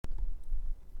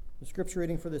The scripture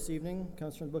reading for this evening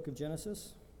comes from the book of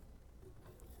Genesis,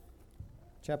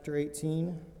 chapter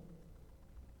 18,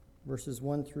 verses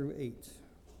 1 through 8.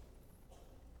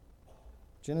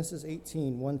 Genesis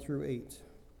 18, 1 through 8.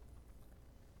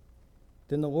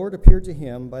 Then the Lord appeared to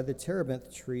him by the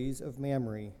terebinth trees of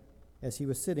Mamre, as he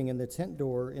was sitting in the tent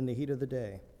door in the heat of the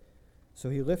day.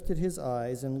 So he lifted his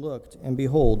eyes and looked, and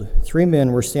behold, 3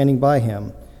 men were standing by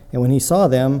him. And when he saw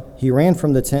them, he ran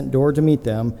from the tent door to meet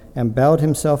them, and bowed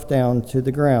himself to the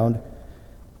ground,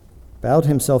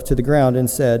 and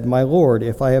said, My Lord,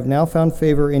 if I have now found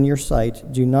favor in your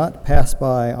sight, do not pass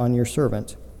by on your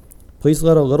servant. Please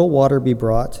let a little water be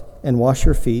brought, and wash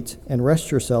your feet, and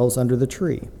rest yourselves under the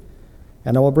tree.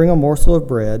 And I will bring a morsel of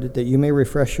bread, that you may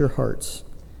refresh your hearts.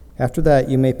 After that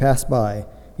you may pass by,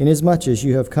 inasmuch as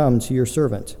you have come to your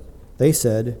servant. They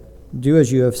said, Do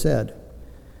as you have said.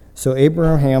 So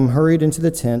Abraham hurried into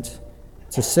the tent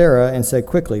to Sarah and said,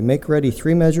 Quickly, make ready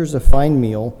 3 measures of fine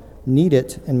meal, knead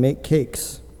it, and make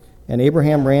cakes. And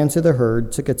Abraham ran to the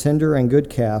herd, took a tender and good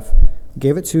calf,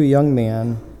 gave it to a young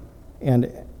man,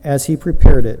 and as he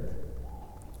prepared it,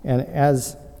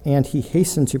 and he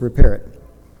hastened to prepare it.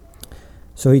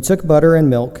 So he took butter and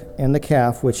milk and the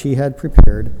calf which he had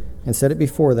prepared, and set it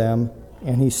before them,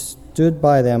 and he stood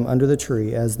by them under the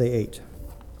tree as they ate.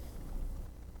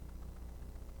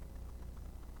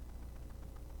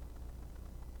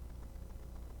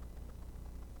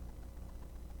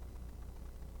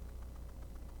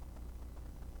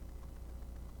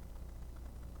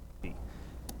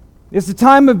 It's the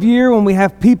time of year when we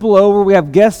have people over, we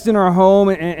have guests in our home,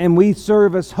 and we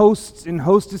serve as hosts and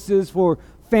hostesses for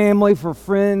family, for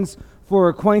friends, for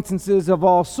acquaintances of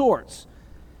all sorts.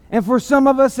 And for some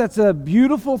of us, that's a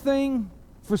beautiful thing.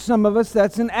 For some of us,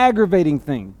 that's an aggravating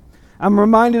thing. I'm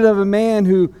reminded of a man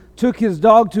who took his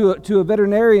dog to a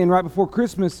veterinarian right before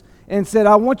Christmas and said,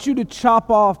 I want you to chop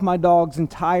off my dog's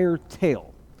entire tail.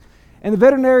 And the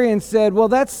veterinarian said, well,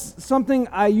 that's something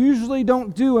I usually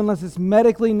don't do unless it's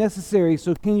medically necessary.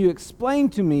 So can you explain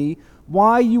to me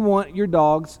why you want your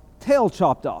dog's tail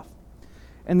chopped off?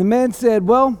 And the man said,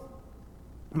 well,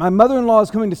 my mother-in-law is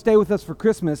coming to stay with us for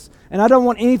Christmas, and I don't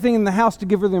want anything in the house to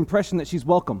give her the impression that she's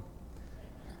welcome.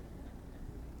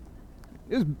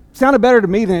 It sounded better to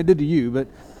me than it did to you, but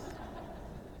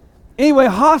anyway,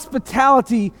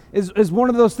 hospitality is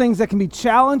one of those things that can be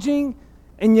challenging,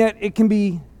 and yet it can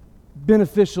be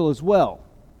beneficial as well.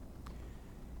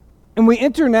 And we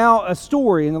enter now a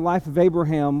story in the life of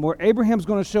Abraham where Abraham's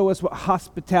going to show us what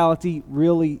hospitality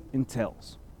really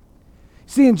entails.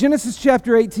 See, in Genesis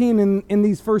chapter 18, in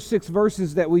these first 6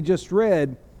 verses that we just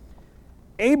read,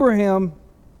 Abraham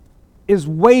is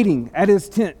waiting at his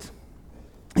tent.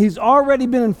 He's already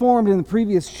been informed in the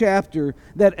previous chapter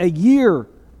that a year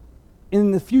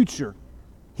in the future,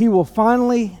 he will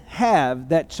finally have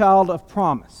that child of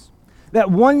promise. That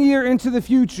 1 year into the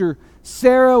future,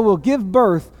 Sarah will give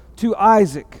birth to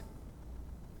Isaac.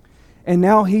 And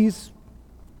now he's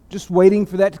just waiting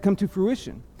for that to come to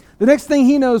fruition. The next thing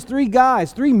he knows, 3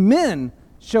 men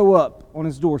show up on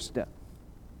his doorstep.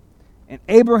 And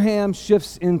Abraham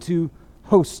shifts into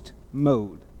host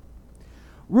mode.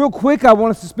 Real quick, I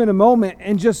want us to spend a moment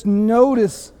and just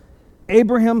notice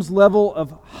Abraham's level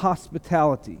of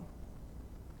hospitality.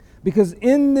 Because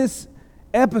in this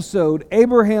episode,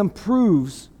 Abraham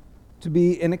proves to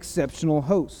be an exceptional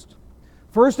host.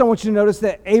 First, I want you to notice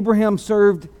that Abraham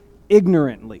served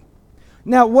ignorantly.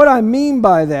 Now, what I mean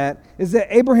by that is that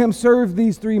Abraham served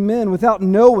these 3 men without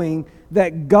knowing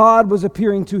that God was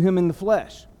appearing to him in the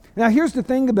flesh. Now, here's the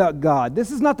thing about God.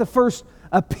 This is not the first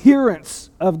appearance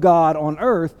of God on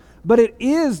earth, but it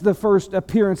is the first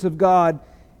appearance of God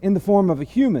in the form of a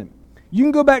human. You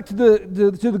can go back to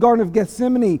the Garden of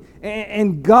Gethsemane,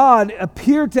 and God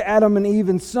appeared to Adam and Eve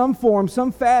in some form,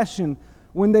 some fashion,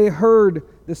 when they heard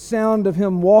the sound of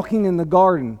him walking in the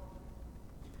garden.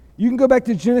 You can go back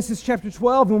to Genesis chapter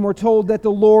 12, when we're told that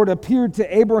the Lord appeared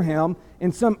to Abraham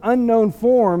in some unknown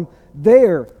form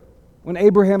there when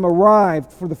Abraham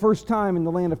arrived for the first time in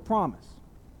the land of promise.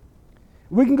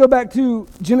 We can go back to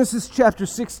Genesis chapter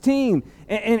 16,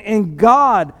 and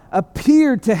God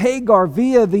appeared to Hagar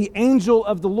via the angel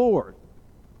of the Lord.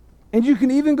 And you can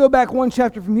even go back 1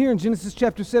 chapter from here in Genesis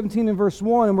chapter 17 and verse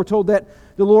 1, and we're told that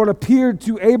the Lord appeared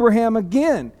to Abraham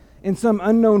again in some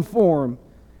unknown form.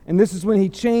 And this is when he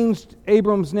changed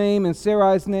Abram's name and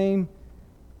Sarai's name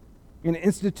and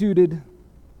instituted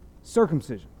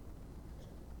circumcision.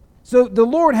 So the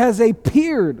Lord has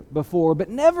appeared before, but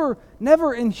never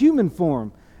in human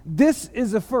form. This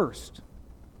is a first.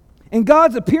 And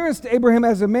God's appearance to Abraham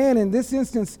as a man in this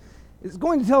instance is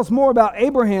going to tell us more about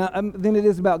Abraham than it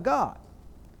is about God.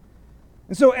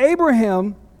 And so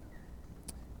Abraham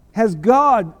has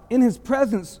God in his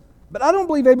presence, but I don't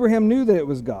believe Abraham knew that it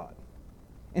was God.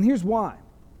 And here's why.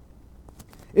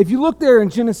 If you look there in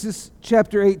Genesis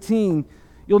chapter 18,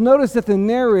 you'll notice that the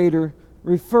narrator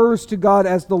refers to God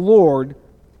as the Lord,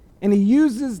 and he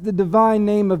uses the divine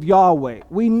name of Yahweh.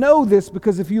 We know this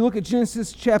because if you look at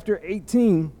Genesis chapter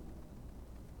 18,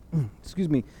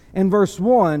 and verse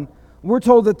 1, we're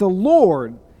told that the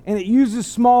Lord, and it uses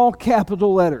small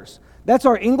capital letters. That's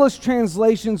our English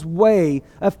translation's way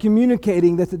of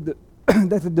communicating that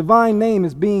the divine name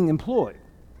is being employed.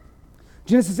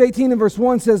 Genesis 18 and verse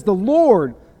 1 says, the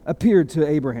Lord appeared to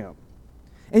Abraham.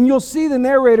 And you'll see the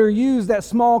narrator use that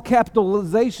small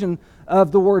capitalization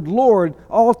of the word Lord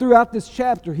all throughout this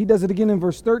chapter. He does it again in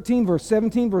verse 13, verse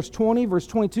 17, verse 20, verse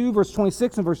 22, verse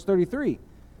 26, and verse 33.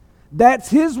 That's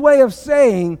his way of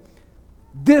saying,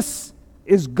 this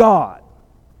is God.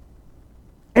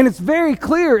 And it's very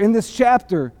clear in this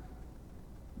chapter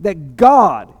that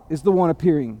God is the one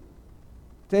appearing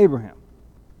to Abraham.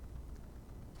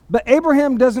 But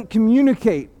Abraham doesn't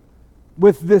communicate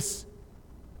with this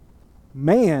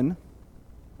man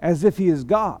as if he is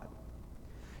God.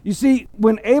 You see,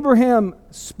 when Abraham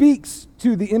speaks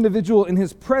to the individual in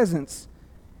his presence,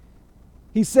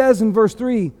 he says in verse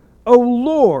 3, O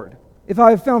Lord, if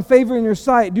I have found favor in your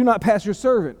sight, do not pass your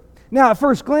servant. Now, at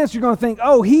first glance, you're going to think,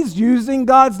 oh, he's using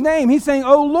God's name. He's saying,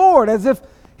 oh Lord, as if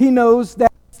he knows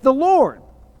that's the Lord.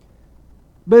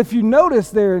 But if you notice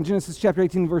there in Genesis chapter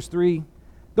 18, verse 3,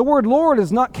 the word Lord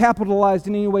is not capitalized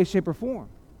in any way, shape, or form.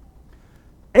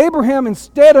 Abraham,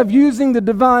 instead of using the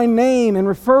divine name and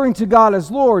referring to God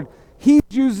as Lord, he's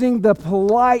using the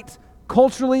polite,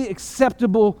 culturally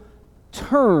acceptable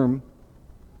term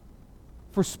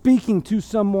for speaking to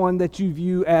someone that you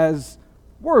view as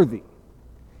worthy.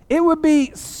 It would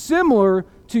be similar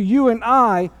to you and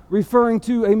I referring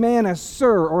to a man as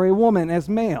sir or a woman as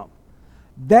ma'am.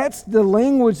 That's the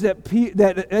language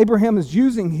that Abraham is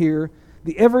using here,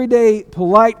 the everyday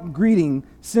polite greeting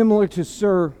similar to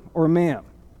sir or ma'am.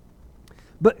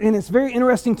 And it's very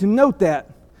interesting to note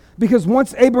that, because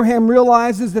once Abraham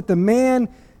realizes that the man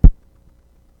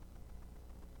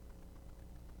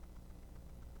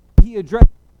he addressed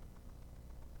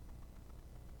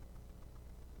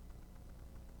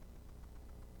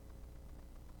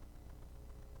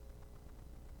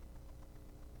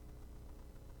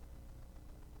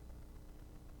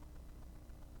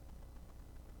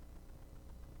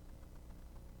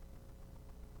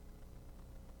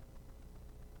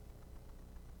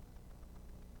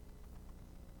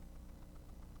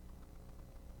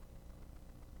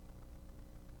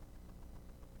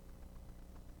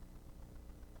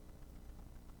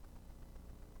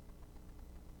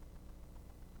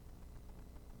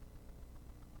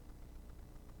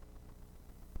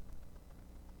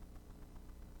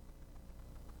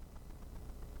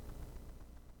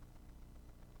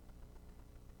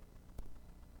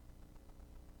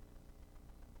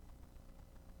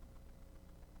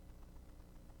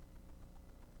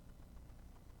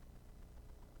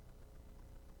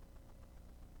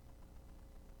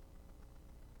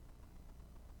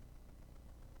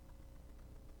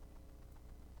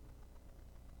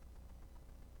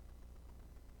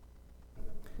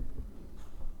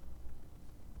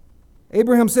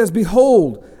Abraham says,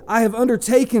 behold, I have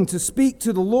undertaken to speak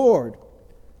to the Lord,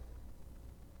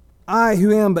 I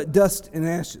who am but dust and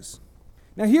ashes.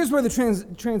 Now here's where the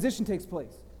transition takes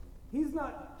place. He's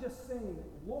not just saying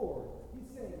Lord,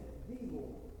 he's saying the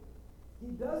Lord. He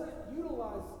doesn't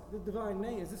utilize the divine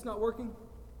name. Is this not working?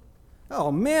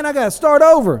 Oh man, I got to start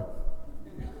over.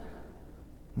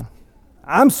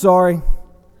 I'm sorry.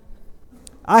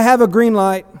 I have a green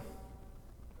light,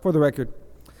 for the record.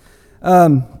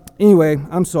 Anyway,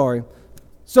 I'm sorry.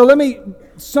 So let me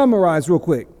summarize real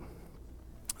quick.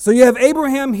 So you have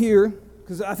Abraham here,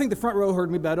 because I think the front row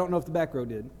heard me, but I don't know if the back row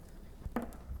did.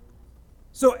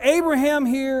 So Abraham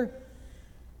here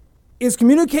is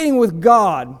communicating with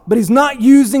God, but he's not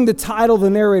using the title the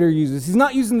narrator uses. He's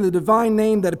not using the divine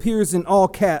name that appears in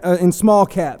in small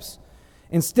caps.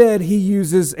 Instead, he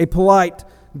uses a polite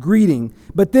greeting.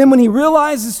 But then when he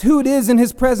realizes who it is in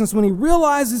his presence, when he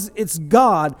realizes it's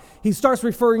God, he starts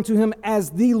referring to him as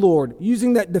the Lord,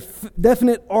 using that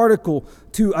definite article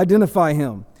to identify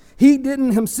him. He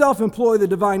didn't himself employ the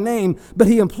divine name, but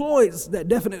he employs that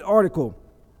definite article,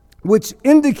 which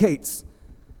indicates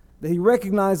that he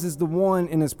recognizes the one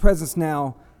in his presence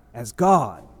now as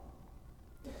God.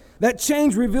 That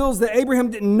change reveals that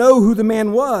Abraham didn't know who the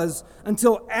man was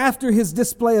until after his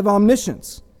display of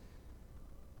omniscience.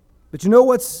 But you know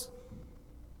what's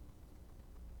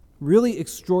really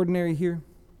extraordinary here?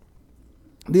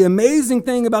 The amazing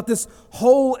thing about this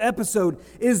whole episode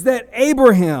is that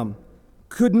Abraham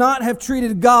could not have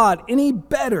treated God any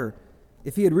better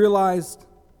if he had realized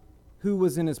who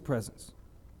was in his presence.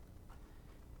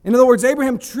 In other words,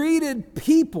 Abraham treated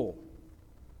people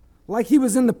like he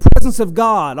was in the presence of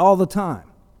God all the time.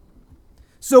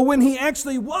 So when he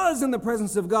actually was in the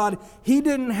presence of God, he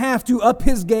didn't have to up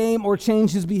his game or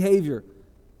change his behavior.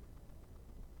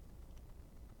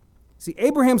 See,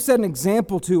 Abraham set an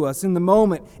example to us in the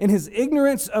moment. In his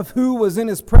ignorance of who was in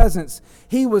his presence,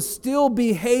 he was still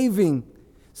behaving,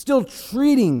 still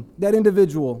treating that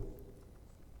individual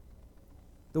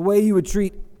the way you would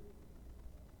treat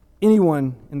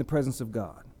anyone in the presence of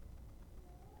God.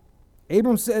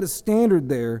 Abraham set a standard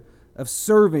there of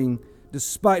serving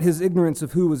despite his ignorance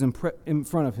of who was in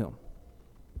front of him.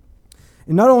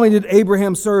 And not only did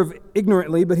Abraham serve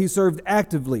ignorantly, but he served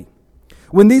actively.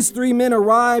 When these three men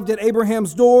arrived at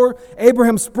Abraham's door,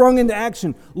 Abraham sprung into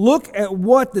action. Look at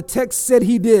what the text said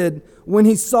he did when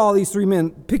he saw these three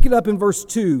men. Pick it up in verse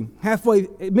 2.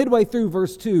 Midway through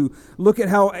verse 2, look at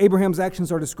how Abraham's actions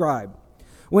are described.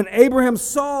 When Abraham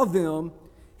saw them,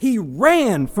 he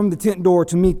ran from the tent door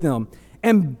to meet them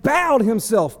and bowed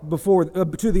himself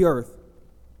to the earth.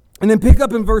 And then pick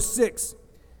up in verse 6,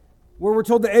 where we're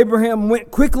told that Abraham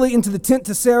went quickly into the tent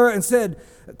to Sarah and said,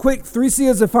 "Quick, 3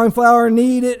 seahs of fine flour,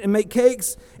 knead it and make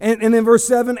cakes." And in verse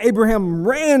 7, Abraham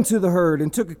ran to the herd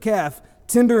and took a calf,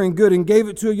 tender and good, and gave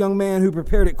it to a young man who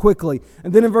prepared it quickly.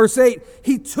 And then in verse 8,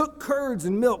 he took curds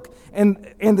and milk and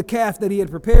the calf that he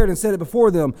had prepared and set it before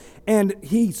them. And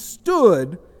he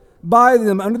stood by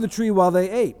them under the tree while they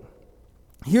ate.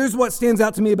 Here's what stands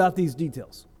out to me about these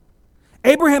details.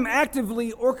 Abraham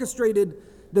actively orchestrated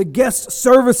the guest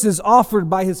services offered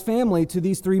by his family to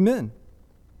these three men.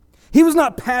 He was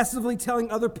not passively telling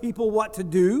other people what to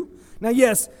do. Now,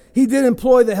 yes, he did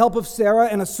employ the help of Sarah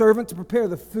and a servant to prepare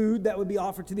the food that would be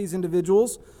offered to these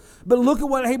individuals. But look at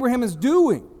what Abraham is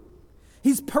doing.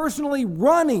 He's personally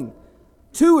running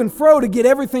to and fro to get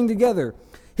everything together.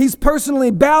 He's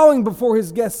personally bowing before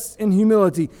his guests in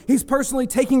humility. He's personally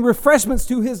taking refreshments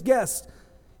to his guests.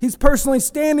 He's personally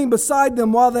standing beside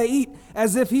them while they eat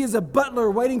as if he is a butler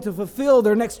waiting to fulfill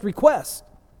their next request.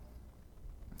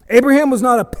 Abraham was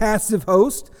not a passive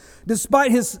host. Despite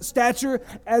his stature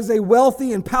as a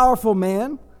wealthy and powerful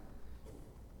man,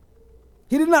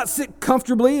 he did not sit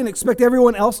comfortably and expect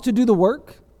everyone else to do the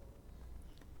work.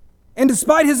 And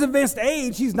despite his advanced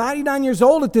age, he's 99 years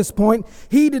old at this point,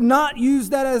 he did not use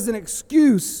that as an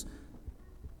excuse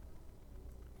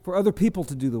for other people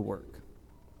to do the work.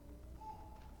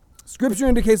 Scripture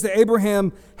indicates that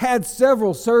Abraham had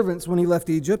several servants when he left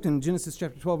Egypt in Genesis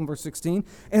chapter 12 and verse 16.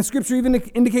 And Scripture even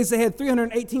indicates they had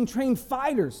 318 trained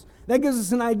fighters. That gives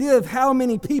us an idea of how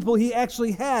many people he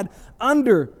actually had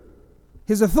under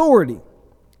his authority.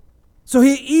 So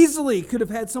he easily could have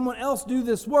had someone else do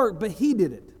this work, but he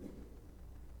did it.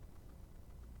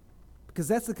 Because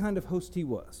that's the kind of host he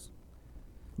was.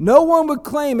 No one would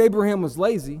claim Abraham was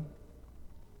lazy.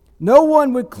 No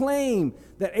one would claim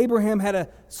that Abraham had a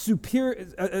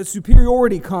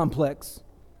superiority complex.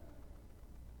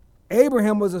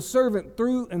 Abraham was a servant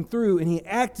through and through, and he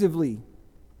actively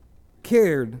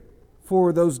cared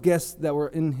for those guests that were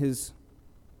in his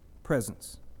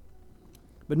presence.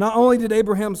 But not only did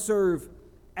Abraham serve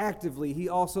actively, he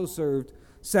also served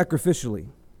sacrificially.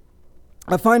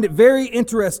 I find it very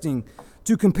interesting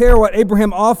to compare what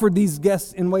Abraham offered these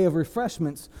guests in way of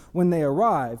refreshments when they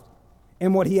arrived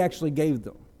and what he actually gave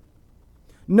them.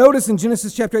 Notice in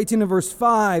Genesis chapter 18 and verse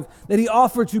 5 that he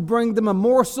offered to bring them a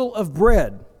morsel of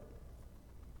bread.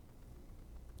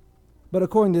 But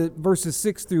according to verses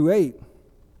 6 through 8,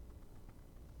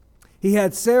 he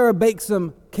had Sarah bake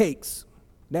some cakes.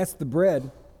 That's the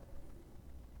bread.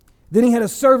 Then he had a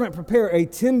servant prepare a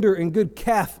tender and good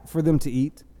calf for them to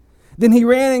eat. Then he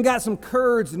ran and got some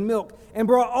curds and milk and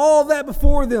brought all that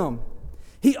before them.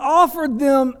 He offered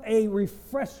them a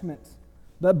refreshment,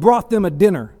 but brought them a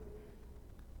dinner.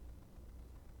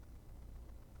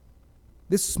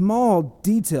 This small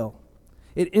detail,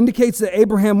 it indicates that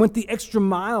Abraham went the extra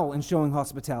mile in showing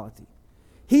hospitality.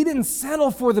 He didn't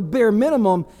settle for the bare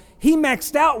minimum. He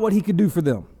maxed out what he could do for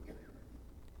them.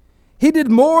 He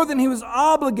did more than he was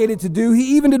obligated to do.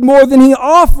 He even did more than he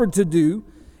offered to do.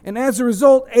 And as a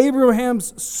result,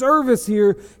 Abraham's service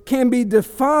here can be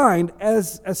defined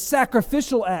as a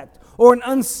sacrificial act or an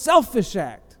unselfish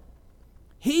act.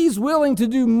 He's willing to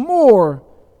do more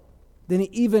than he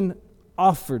even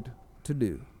offered to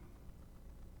do.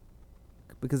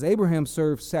 Because Abraham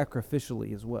served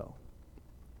sacrificially as well.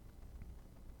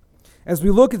 As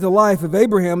we look at the life of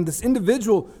Abraham, this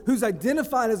individual who's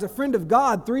identified as a friend of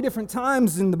God 3 different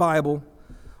times in the Bible,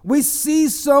 we see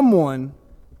someone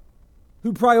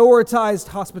who prioritized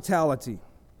hospitality.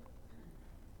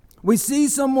 We see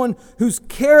someone whose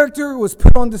character was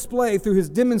put on display through his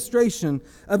demonstration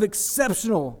of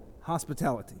exceptional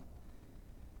hospitality.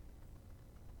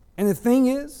 And the thing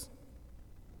is,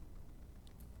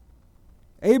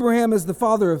 Abraham is the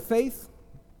father of faith,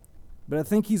 but I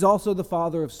think he's also the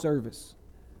father of service.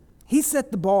 He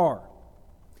set the bar.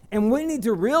 And we need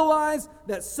to realize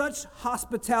that such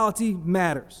hospitality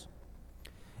matters.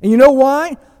 And you know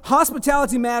why?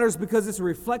 Hospitality matters because it's a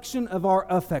reflection of our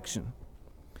affection.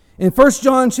 In 1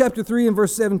 John chapter 3 and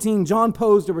verse 17, John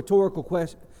posed a rhetorical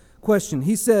question.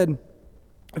 He said,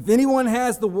 if anyone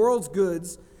has the world's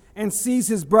goods and sees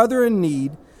his brother in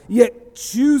need, yet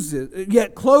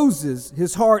closes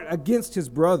his heart against his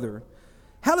brother,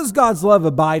 how does God's love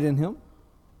abide in him?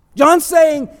 John's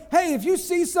saying, hey, if you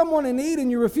see someone in need and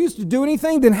you refuse to do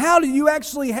anything, then how do you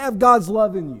actually have God's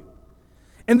love in you?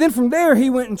 And then from there, he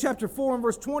went in chapter 4 and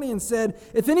verse 20 and said,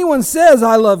 if anyone says,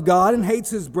 I love God and hates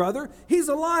his brother, he's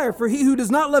a liar. For he who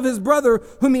does not love his brother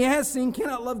whom he has seen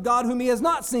cannot love God whom he has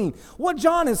not seen. What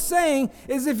John is saying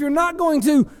is if you're not going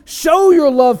to show your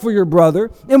love for your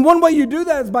brother, and one way you do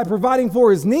that is by providing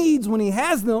for his needs when he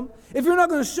has them. If you're not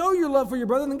going to show your love for your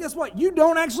brother, then guess what? You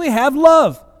don't actually have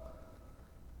love.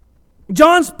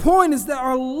 John's point is that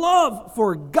our love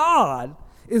for God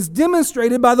is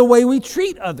demonstrated by the way we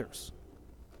treat others.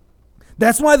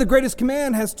 That's why the greatest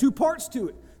command has two parts to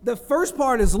it. The first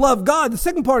part is love God. The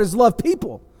second part is love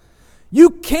people. You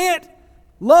can't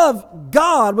love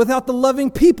God without the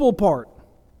loving people part.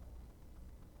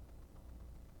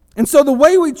 And so the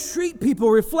way we treat people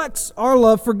reflects our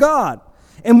love for God.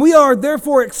 And we are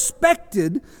therefore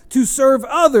expected to serve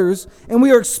others, and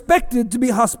we are expected to be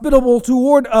hospitable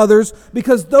toward others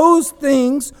because those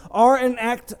things are an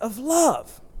act of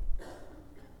love.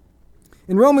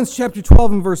 In Romans chapter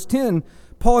 12 and verse 10,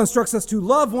 Paul instructs us to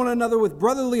love one another with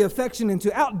brotherly affection and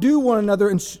to outdo one another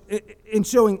in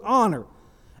showing honor.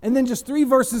 And then just 3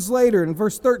 verses later, in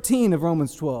verse 13 of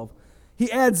Romans 12,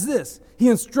 he adds this. He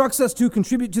instructs us to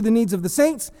contribute to the needs of the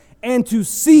saints and to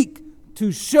seek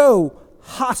to show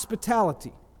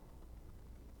hospitality.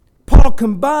 Paul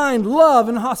combined love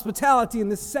and hospitality in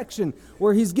this section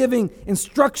where he's giving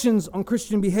instructions on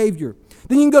Christian behavior.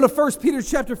 Then you can go to 1 Peter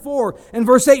chapter 4 and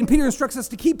verse 8, and Peter instructs us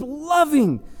to keep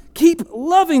loving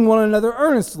one another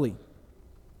earnestly.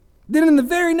 Then in the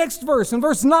very next verse, in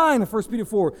verse 9 of 1 Peter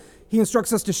 4, he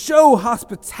instructs us to show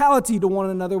hospitality to one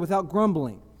another without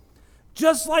grumbling.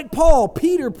 Just like Paul,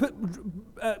 Peter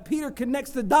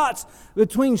connects the dots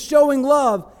between showing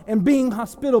love and being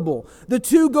hospitable. The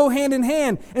two go hand in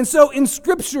hand. And so in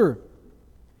Scripture,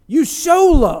 you show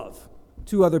love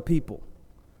to other people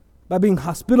by being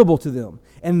hospitable to them.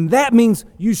 And that means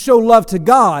you show love to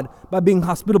God by being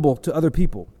hospitable to other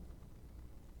people.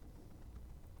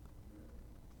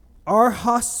 Our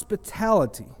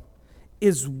hospitality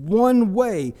is one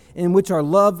way in which our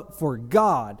love for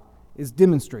God is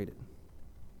demonstrated.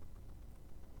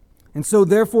 And so,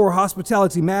 therefore,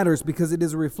 hospitality matters because it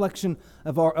is a reflection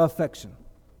of our affection.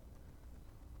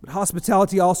 But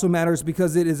hospitality also matters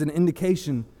because it is an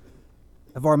indication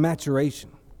of our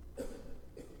maturation.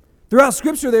 Throughout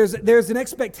Scripture, there's an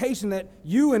expectation that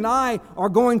you and I are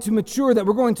going to mature, that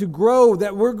we're going to grow,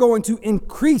 that we're going to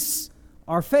increase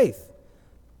our faith,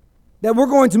 that we're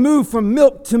going to move from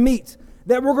milk to meat,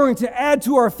 that we're going to add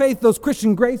to our faith those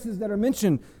Christian graces that are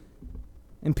mentioned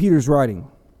in Peter's writing.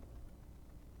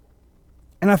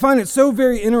 And I find it so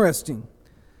very interesting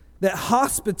that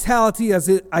hospitality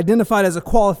is identified as a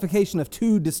qualification of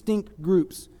 2 distinct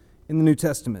groups in the New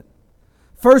Testament.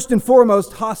 First and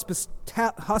foremost,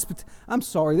 I'm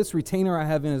sorry, this retainer I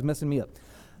have in is messing me up.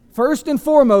 First and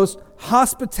foremost,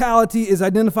 hospitality is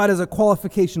identified as a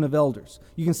qualification of elders.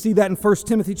 You can see that in 1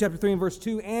 Timothy chapter 3 and verse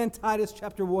 2 and Titus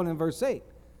chapter 1 and verse 8.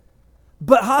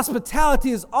 But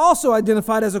hospitality is also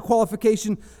identified as a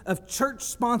qualification of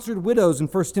church-sponsored widows in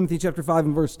 1 Timothy chapter 5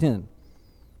 and verse 10.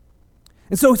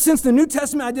 And so since the New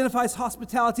Testament identifies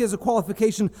hospitality as a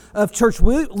qualification of church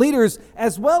leaders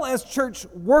as well as church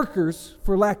workers,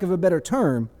 for lack of a better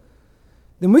term,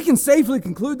 then we can safely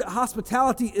conclude that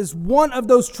hospitality is one of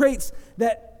those traits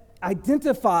that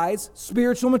identifies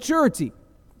spiritual maturity.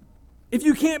 If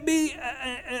you can't be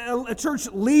a church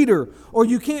leader or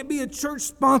you can't be a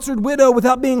church-sponsored widow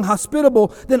without being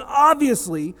hospitable, then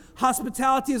obviously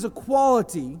hospitality is a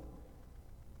quality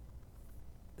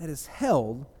that is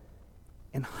held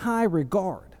in high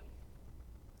regard.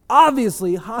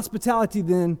 Obviously, hospitality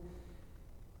then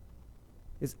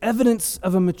is evidence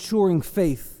of a maturing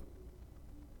faith.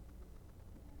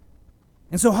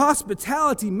 And so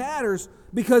hospitality matters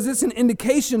because it's an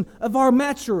indication of our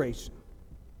maturation.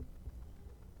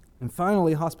 And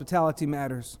finally, hospitality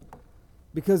matters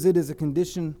because it is a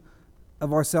condition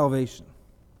of our salvation.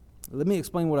 Let me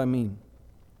explain what I mean.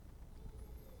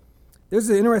 There's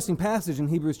an interesting passage in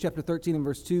Hebrews chapter 13 and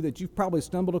verse 2 that you've probably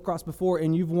stumbled across before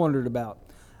and you've wondered about.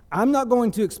 I'm not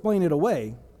going to explain it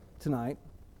away tonight.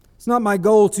 It's not my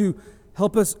goal to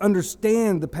help us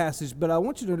understand the passage, but I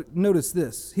want you to notice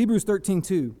this. Hebrews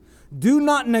 13:2. Do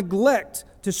not neglect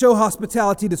to show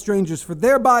hospitality to strangers, for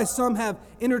thereby some have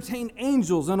entertained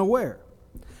angels unaware.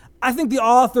 I think the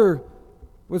author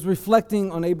was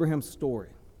reflecting on Abraham's story.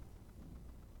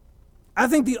 I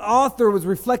think the author was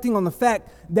reflecting on the fact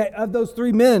that of those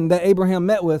three men that Abraham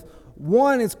met with,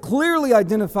 one is clearly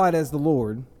identified as the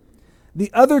Lord. The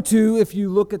other two, if you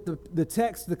look at the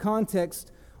text, the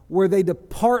context, where they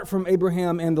depart from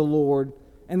Abraham and the Lord,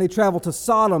 and they travel to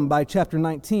Sodom by chapter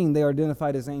 19, they are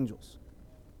identified as angels.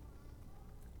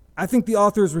 I think the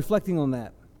author is reflecting on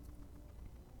that.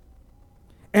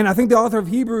 And I think the author of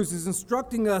Hebrews is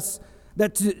instructing us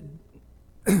that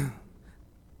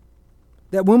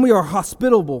that when we are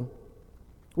hospitable,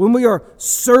 when we are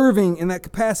serving in that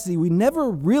capacity, we never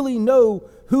really know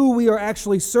who we are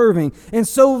actually serving. And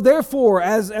so therefore,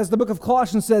 as the book of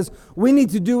Colossians says, we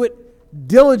need to do it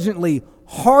diligently,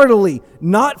 heartily,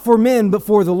 not for men, but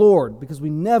for the Lord, because we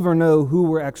never know who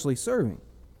we're actually serving.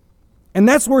 And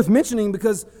that's worth mentioning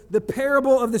because the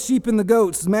parable of the sheep and the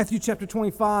goats, Matthew chapter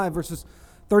 25, verses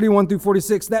 31 through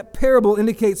 46, that parable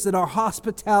indicates that our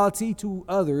hospitality to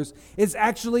others is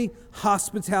actually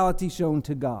hospitality shown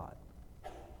to God.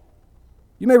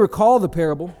 You may recall the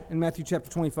parable in Matthew chapter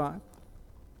 25.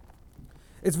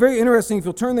 It's very interesting. If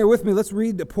you'll turn there with me, let's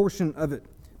read a portion of it.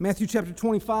 Matthew chapter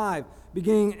 25,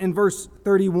 beginning in verse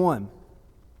 31.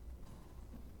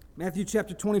 Matthew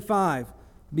chapter 25,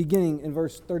 beginning in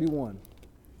verse 31.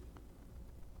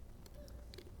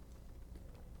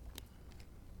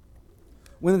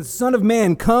 When the Son of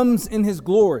Man comes in his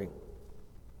glory,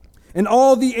 and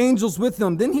all the angels with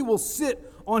him, then he will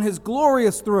sit on his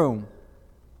glorious throne.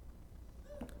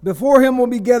 Before him will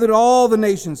be gathered all the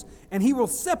nations, and he will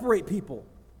separate people,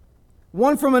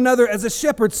 one from another, as a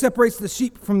shepherd separates the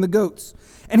sheep from the goats.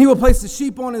 And he will place the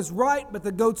sheep on his right, but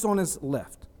the goats on his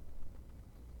left.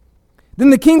 Then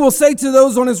the king will say to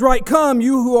those on his right, "Come,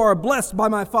 you who are blessed by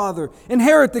my Father,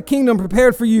 inherit the kingdom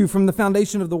prepared for you from the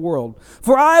foundation of the world.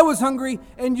 For I was hungry,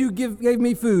 and you gave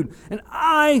me food. And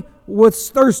I was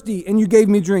thirsty, and you gave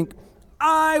me drink.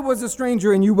 I was a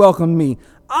stranger, and you welcomed me.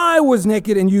 I was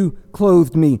naked, and you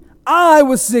clothed me. I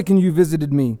was sick, and you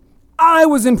visited me. I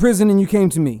was in prison, and you came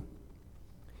to me."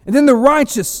 And then the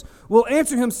righteous will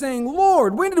answer him, saying,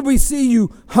 "Lord, when did we see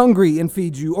you hungry and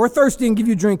feed you, or thirsty and give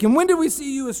you drink? And when did we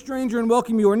see you a stranger and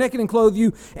welcome you, or naked and clothe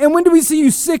you? And when did we see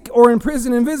you sick or in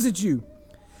prison and visit you?"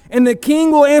 And the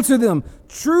king will answer them,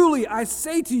 "Truly I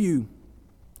say to you,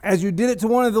 as you did it to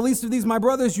one of the least of these my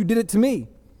brothers, you did it to me."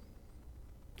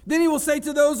 Then he will say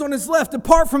to those on his left,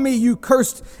 "Depart from me, you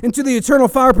cursed, into the eternal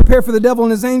fire prepared for the devil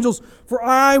and his angels. For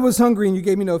I was hungry, and you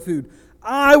gave me no food.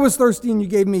 I was thirsty, and you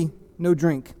gave me no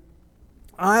drink.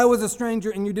 I was a stranger,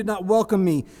 and you did not welcome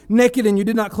me. Naked, and you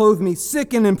did not clothe me.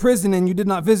 Sick and in prison, and you did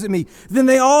not visit me." Then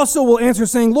they also will answer,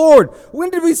 saying, "Lord,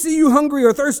 when did we see you hungry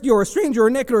or thirsty or a stranger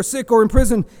or naked or sick or in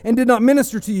prison and did not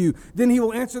minister to you?" Then he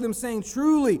will answer them, saying,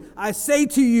 "Truly, I say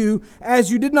to you,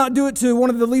 as you did not do it to one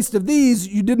of the least of these,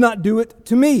 you did not do it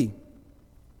to me."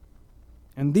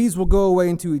 And these will go away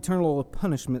into eternal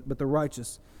punishment, but the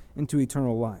righteous into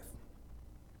eternal life.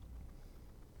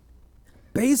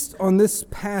 Based on this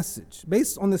passage,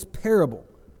 based on this parable,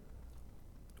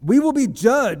 we will be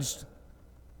judged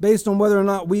based on whether or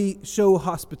not we show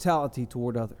hospitality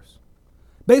toward others,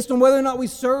 based on whether or not we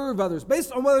serve others,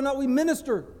 based on whether or not we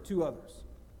minister to others.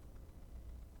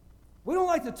 We don't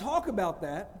like to talk about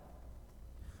that.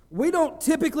 We don't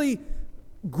typically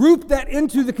group that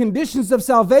into the conditions of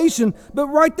salvation, but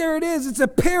right there it is. It's a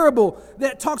parable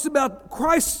that talks about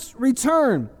Christ's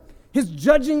return, his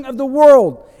judging of the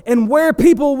world, and where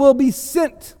people will be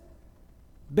sent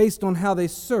based on how they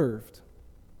served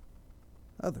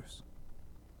others.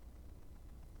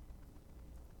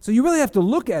 So you really have to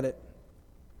look at it,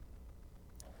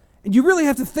 and you really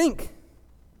have to think,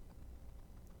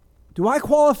 do I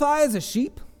qualify as a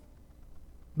sheep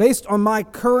based on my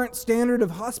current standard of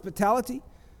hospitality?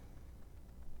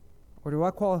 Or do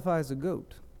I qualify as a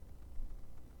goat?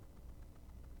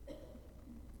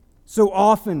 So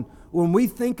often, when we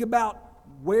think about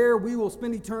where we will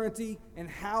spend eternity and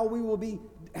how we will be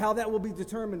how that will be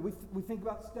determined. We think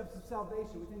about steps of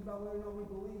salvation. We think about whether or not we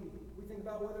believe. We think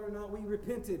about whether or not we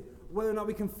repented, whether or not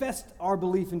we confessed our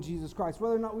belief in Jesus Christ,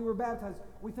 whether or not we were baptized.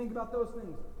 We think about those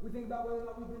things. We think about whether or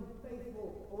not we've been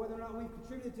faithful or whether or not we've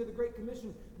contributed to the Great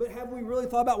Commission. But have we really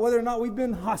thought about whether or not we've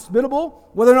been hospitable,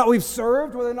 whether or not we've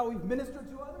served, whether or not we've ministered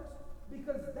to others?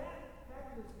 Because that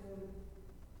factors in.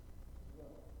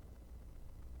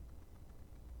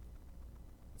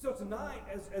 So tonight,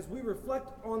 as we reflect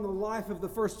on the life of the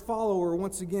first follower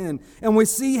once again, and we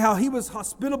see how he was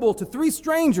hospitable to 3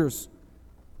 strangers,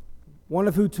 one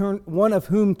of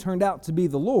whom turned out to be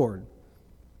the Lord,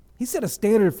 he set a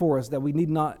standard for us that we need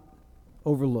not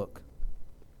overlook.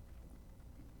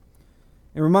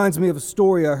 It reminds me of a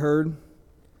story I heard.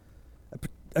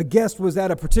 A guest was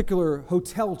at a particular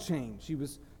hotel chain. She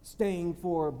was staying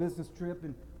for a business trip,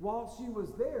 and while she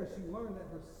was there, she learned that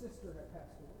her sister had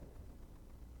passed away.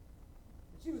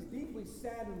 She was deeply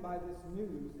saddened by this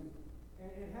news,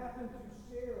 and happened to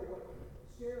share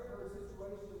her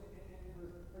situation and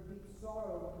her deep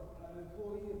sorrow with an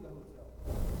employee of the hotel.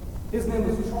 His name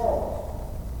was Charles.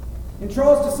 And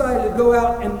Charles decided to go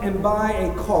out and buy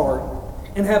a card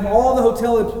and have all the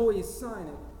hotel employees sign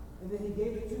it, and then he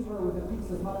gave it to her with a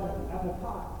piece of apple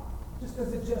pie, just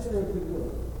as a gesture of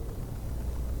goodwill.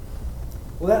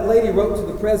 Well, that lady wrote to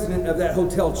the president of that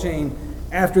hotel chain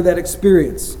after that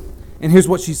experience. And here's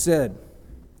what she said.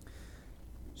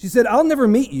 She said, "I'll never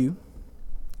meet you,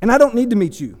 and I don't need to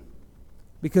meet you,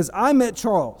 because I met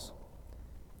Charles,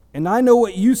 and I know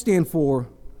what you stand for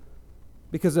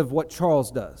because of what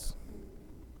Charles does."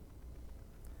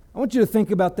 I want you to think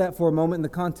about that for a moment in the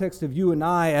context of you and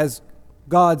I as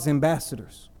God's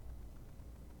ambassadors.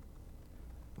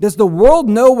 Does the world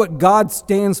know what God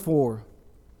stands for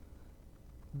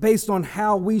based on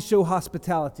how we show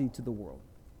hospitality to the world?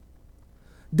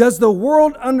 Does the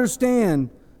world understand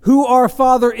who our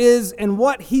Father is and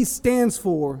what He stands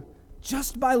for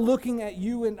just by looking at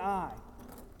you and I?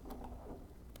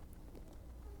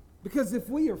 Because if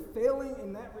we are failing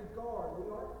in that regard,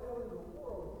 we aren't failing the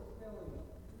world, we're failing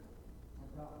our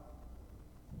God.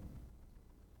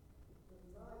 So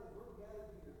tonight, as we're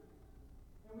gathered here,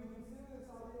 and we consider this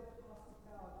idea of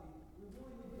hospitality, we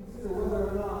really need to consider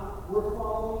whether or not we're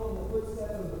following in the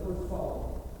footsteps of the first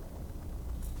follower.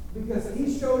 Because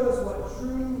he showed us what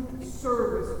true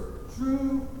service,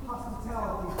 true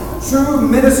hospitality, true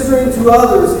ministering to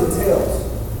others entails.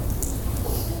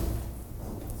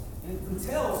 And it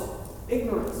entails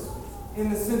ignorance in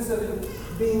the sense of it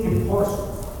being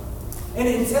impartial. And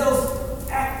it entails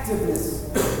activeness.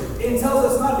 It entails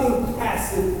us not being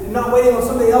passive and not waiting on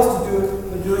somebody else to do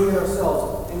it, but doing it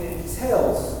ourselves. And it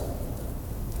entails,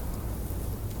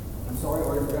 I'm sorry, I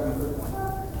already forgot my third point.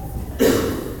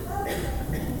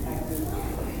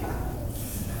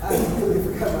 I completely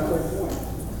forgot my third point.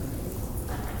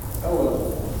 Oh well.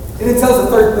 And it tells a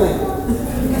third thing.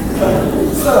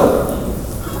 So,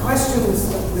 the question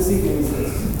this evening is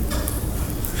this.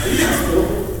 Are you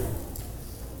hospitable?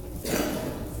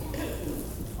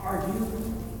 Are you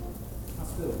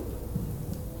hospitable?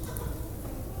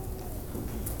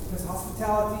 Because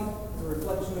hospitality is a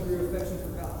reflection of your affection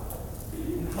for God.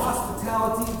 And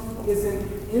hospitality is an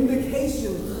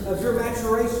indication of your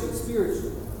maturation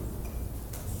spiritually.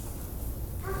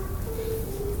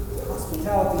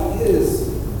 Hospitality is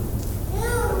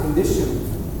a condition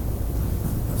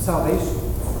of salvation.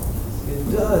 It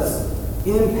does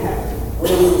impact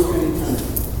where we spend eternity.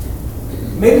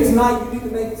 Maybe tonight you need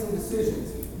to make some decisions.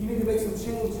 You need to make some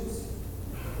changes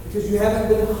because you haven't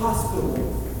been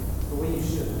hospitable the way you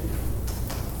should.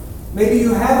 Maybe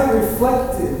you haven't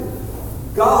reflected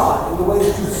God in the way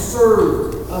that you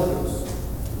served others,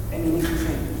 and you need to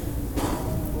change.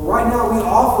 Well, right now we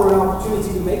offer an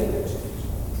opportunity to make that change.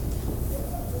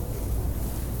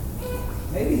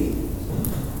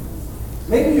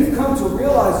 Maybe you've come to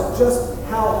realize just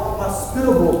how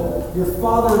hospitable your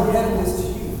Father in heaven is to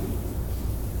you.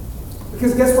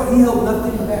 Because guess what? He held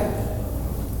nothing back.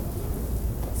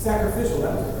 Sacrificial,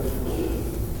 that was great.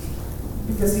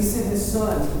 Because He sent His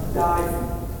Son to die for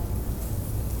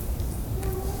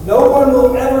you. No one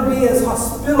will ever be as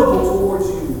hospitable towards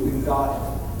you than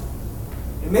God.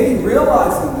 And maybe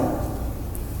realizing that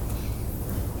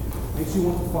makes you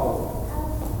want to follow.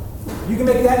 You can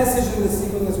make that decision this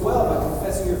evening as well by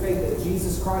confessing your faith that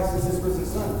Jesus Christ is His risen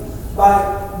Son,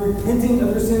 by repenting of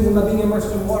your sins and by being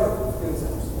immersed in water.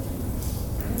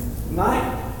 Tonight,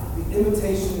 the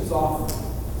invitation is offered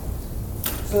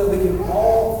so that we can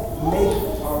all make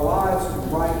our lives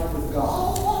right with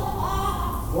God.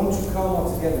 Won't you come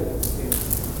all together and stand?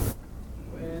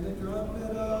 When the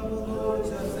trumpet of the Lord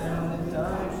shall sound, and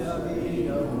time shall be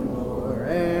no more,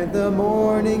 and the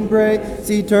morning morning breaks,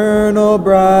 eternal,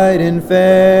 bright, and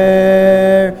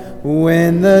fair,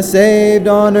 when the saved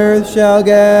on earth shall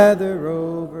gather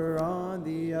over on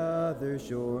the other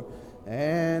shore,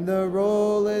 and the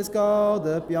roll is called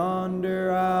up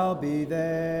yonder, I'll be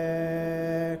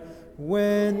there.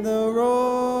 When the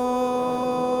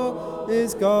roll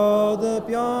is called up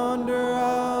yonder,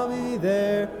 I'll be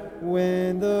there.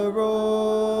 When the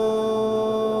roll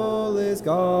is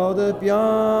called up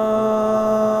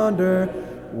yonder,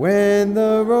 when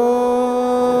the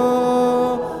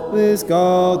roll is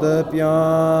called up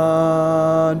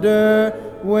yonder,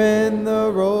 when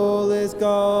the roll is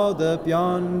called up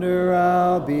yonder,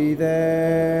 I'll be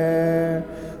there.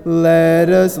 Let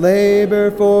us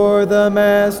labor for the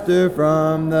Master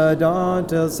from the dawn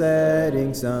till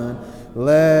setting sun.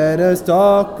 Let us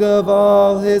talk of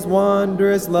all his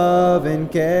wondrous love and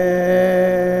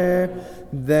care.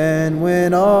 Then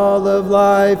when all of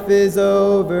life is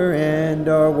over and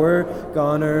our work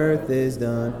on earth is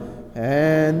done,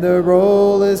 and the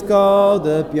roll is called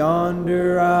up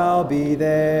yonder, I'll be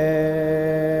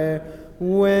there.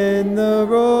 When the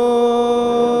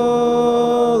roll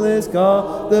is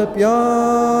called up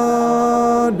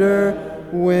yonder,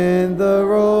 when the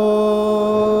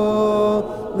roll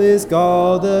is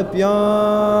called up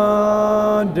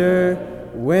yonder,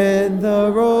 when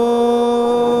the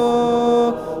roll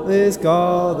is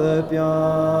called up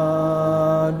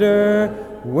yonder,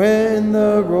 when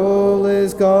the roll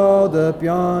is called up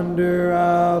yonder,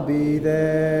 I'll be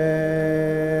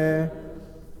there.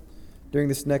 During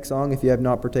this next song, if you have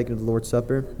not partaken of the Lord's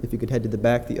Supper, if you could head to the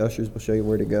back, the ushers will show you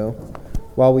where to go.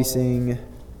 While we sing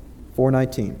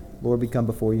 419, Lord, we come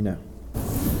before you now.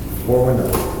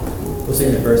 419. We'll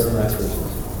sing the first and last verses.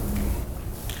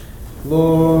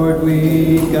 Lord,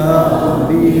 we come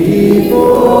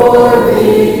before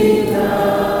thee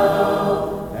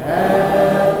now,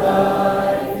 at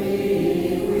thy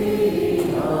feet we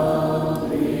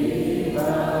humbly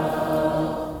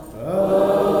bow.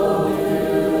 Oh,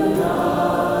 do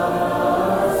not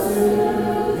our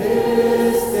suit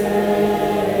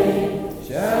disdain.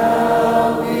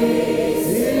 Shall we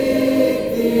seek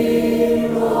thee,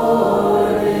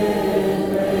 Lord, in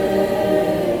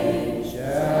vain?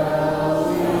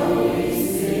 Shall we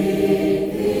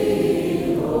seek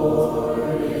thee,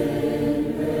 Lord,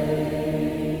 in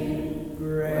vain?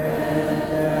 Grant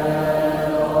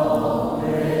that all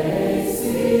may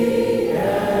seek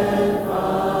and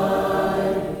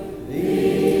find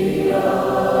thee, O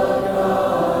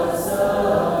God,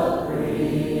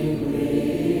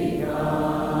 supremely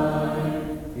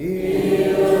kind.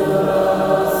 Heal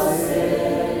the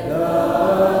sick, the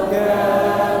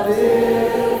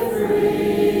captive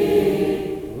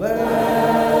free.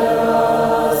 Let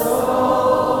us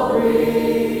all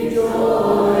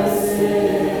rejoice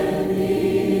in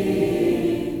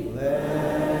thee.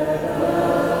 Let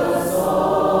us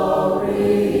all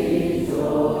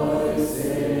rejoice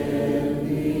in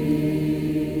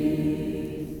thee.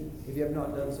 If you have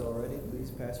not done so already,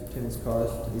 please pass your attendance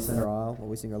cards to the center aisle while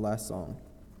we sing our last song.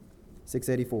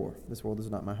 684, This World Is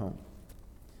Not My Home.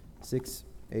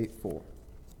 684.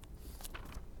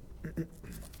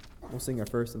 We'll sing our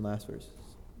first and last verses.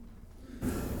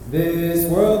 This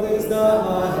world is not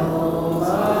my home,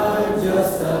 I'm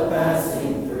just a passenger.